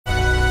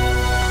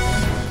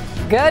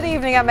Good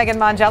evening, I'm Megan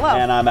Mongello.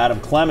 And I'm Adam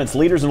Clements.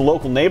 Leaders in the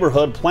local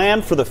neighborhood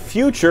plan for the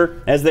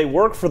future as they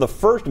work for the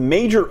first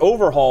major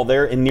overhaul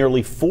there in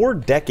nearly 4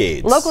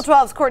 decades. Local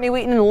 12's Courtney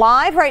Wheaton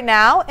live right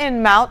now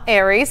in Mount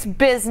Airy's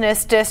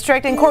business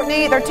district. And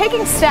Courtney, they're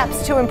taking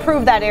steps to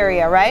improve that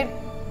area, right?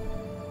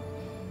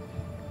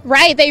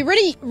 Right. They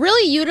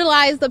really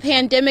utilized the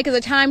pandemic as a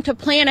time to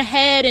plan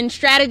ahead and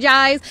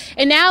strategize.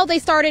 And now they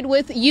started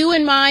with you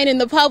in mind and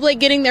the public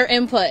getting their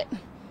input.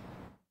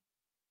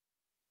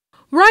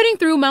 Riding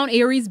through Mount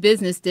Airy's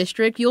business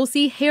district, you'll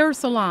see hair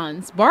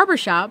salons,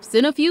 barbershops,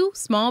 and a few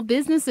small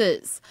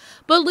businesses.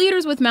 But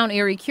leaders with Mount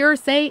Airy Cure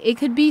say it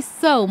could be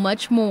so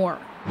much more.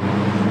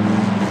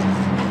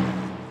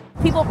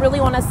 People really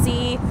want to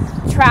see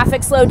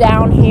traffic slow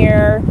down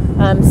here,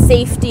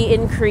 safety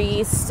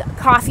increased,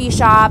 coffee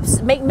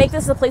shops, make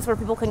this a place where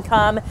people can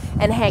come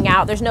and hang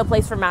out. There's no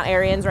place for Mount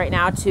Airyans right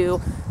now to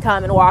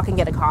come and walk and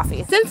get a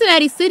coffee.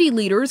 Cincinnati city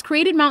leaders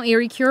created Mount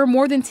Airy Cure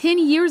more than 10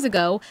 years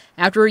ago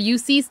after a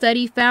UC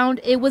study found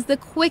it was the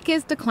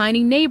quickest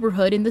declining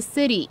neighborhood in the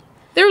city.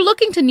 They're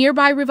looking to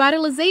nearby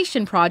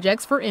revitalization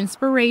projects for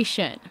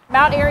inspiration.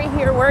 Mount Airy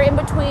here, we're in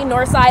between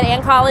Northside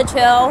and College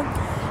Hill.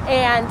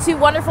 And 2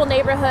 wonderful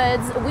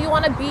neighborhoods. We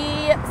want to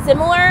be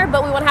similar,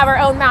 but we want to have our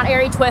own Mount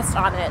Airy twist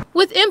on it.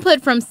 With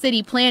input from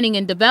city planning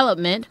and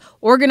development,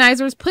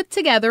 organizers put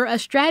together a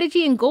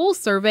strategy and goals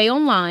survey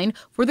online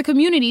for the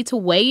community to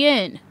weigh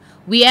in.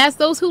 We asked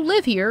those who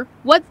live here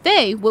what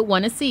they would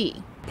want to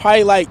see.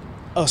 Probably like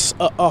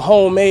a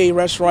homemade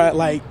restaurant,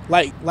 like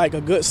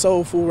a good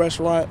soul food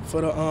restaurant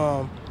for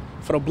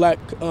the black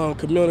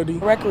community.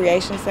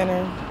 Recreation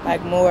center,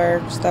 like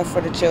more stuff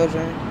for the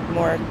children,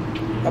 more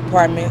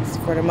apartments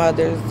for the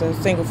mothers, the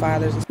single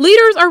fathers.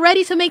 Leaders are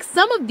ready to make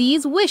some of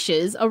these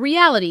wishes a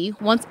reality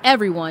once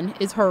everyone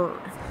is heard.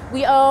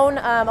 We own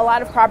a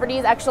lot of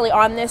properties actually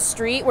on this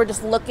street. We're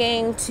just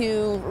looking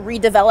to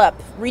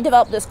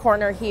redevelop this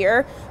corner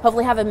here,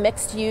 hopefully have a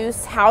mixed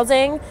use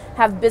housing,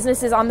 have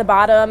businesses on the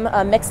bottom,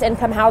 mixed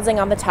income housing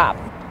on the top.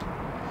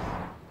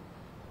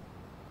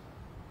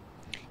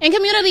 And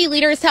community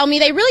leaders tell me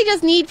they really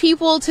just need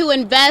people to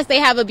invest. They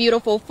have a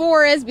beautiful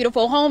forest,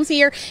 beautiful homes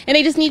here, and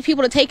they just need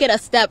people to take it a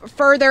step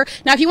further.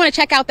 Now, if you want to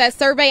check out that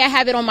survey, I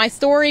have it on my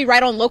story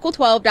right on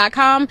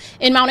local12.com.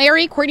 In Mount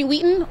Airy, Courtney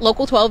Wheaton,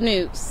 Local 12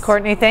 News.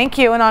 Courtney, thank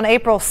you. And on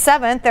April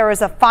 7th, there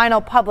is a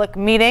final public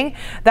meeting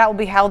that will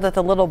be held at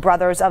the Little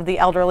Brothers of the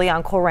Elderly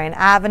on Coleraine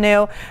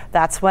Avenue.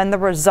 That's when the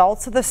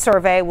results of the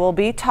survey will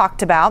be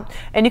talked about.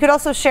 And you could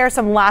also share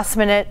some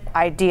last-minute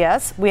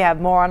ideas. We have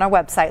more on our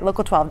website,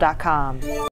 local12.com.